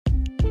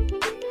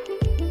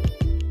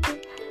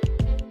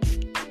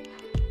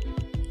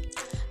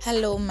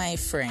Hello, my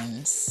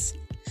friends.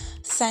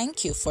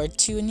 Thank you for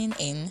tuning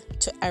in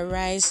to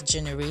Arise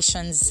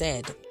Generation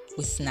Z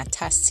with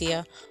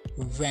Natasha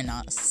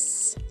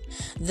Reynolds.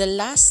 The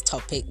last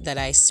topic that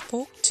I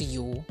spoke to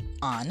you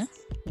on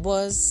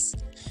was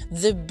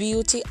the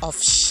beauty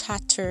of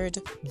shattered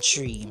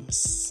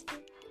dreams.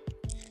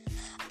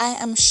 I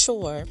am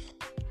sure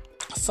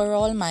for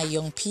all my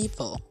young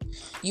people,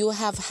 you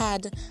have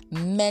had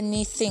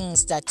many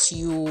things that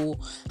you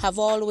have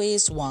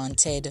always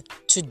wanted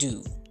to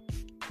do.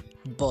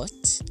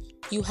 But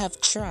you have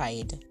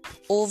tried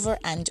over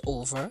and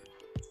over,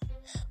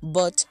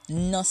 but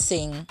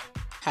nothing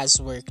has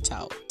worked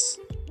out.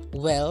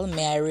 Well,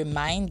 may I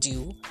remind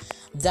you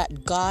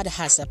that God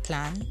has a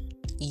plan?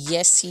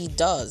 Yes, He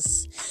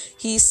does.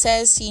 He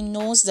says He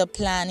knows the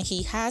plan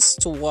He has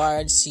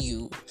towards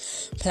you.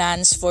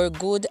 Plans for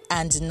good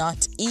and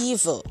not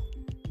evil.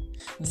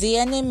 The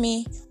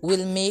enemy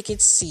will make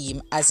it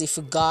seem as if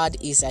God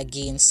is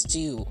against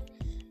you.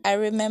 I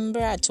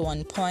remember at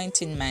one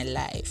point in my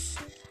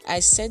life, I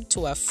said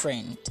to a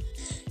friend,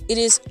 it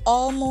is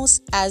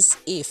almost as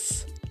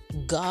if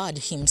God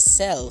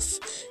Himself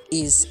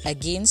is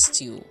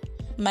against you.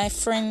 My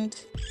friend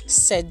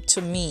said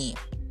to me,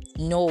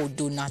 no,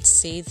 do not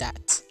say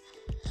that.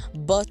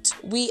 But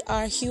we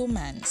are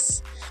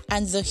humans,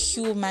 and the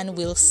human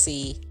will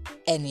say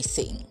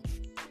anything.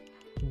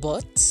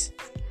 But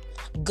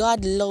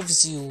God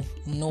loves you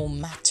no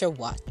matter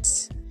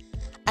what.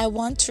 I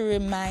want to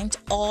remind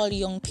all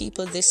young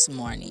people this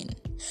morning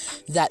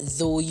that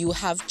though you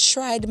have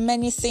tried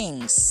many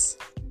things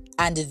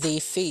and they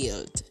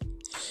failed,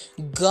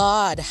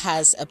 God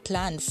has a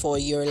plan for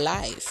your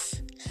life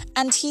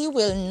and He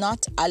will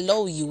not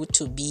allow you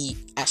to be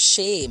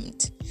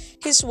ashamed.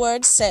 His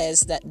word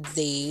says that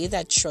they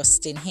that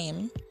trust in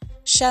Him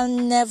shall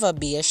never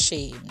be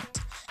ashamed.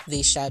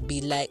 They shall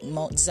be like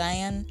Mount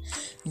Zion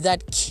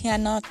that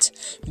cannot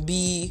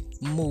be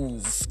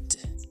moved.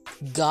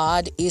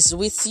 God is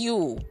with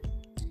you.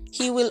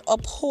 He will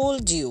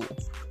uphold you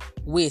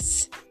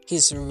with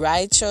His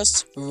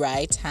righteous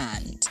right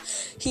hand.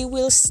 He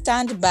will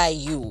stand by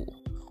you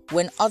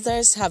when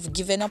others have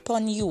given up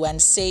on you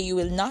and say you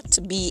will not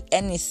be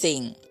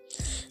anything.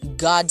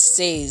 God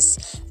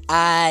says,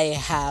 I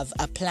have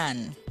a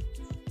plan.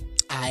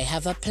 I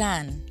have a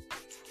plan.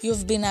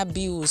 You've been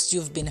abused.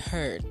 You've been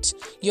hurt.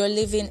 You're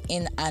living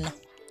in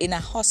a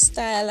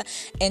hostile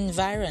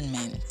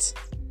environment.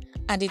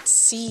 And it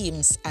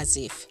seems as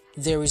if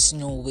there is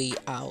no way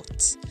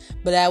out.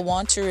 But I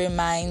want to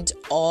remind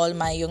all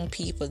my young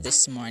people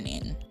this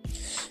morning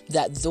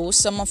that though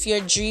some of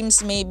your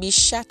dreams may be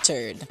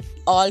shattered,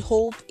 all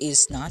hope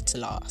is not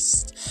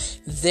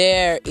lost.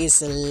 There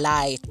is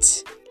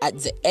light at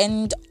the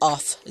end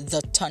of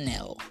the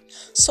tunnel.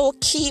 So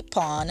keep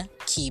on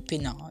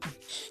keeping on.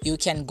 You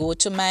can go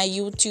to my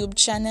YouTube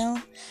channel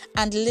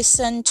and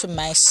listen to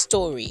my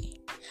story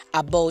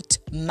about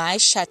my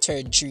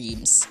shattered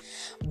dreams,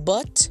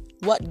 but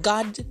what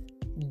God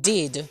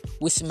did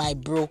with my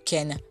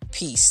broken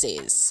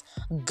pieces.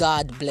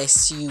 God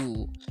bless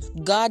you.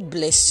 God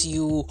bless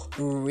you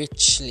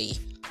richly.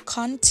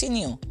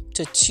 Continue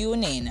to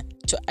tune in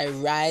to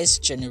Arise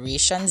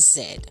Generation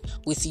Z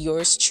with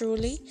yours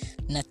truly,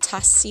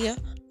 Natasha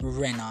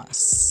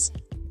Reynolds.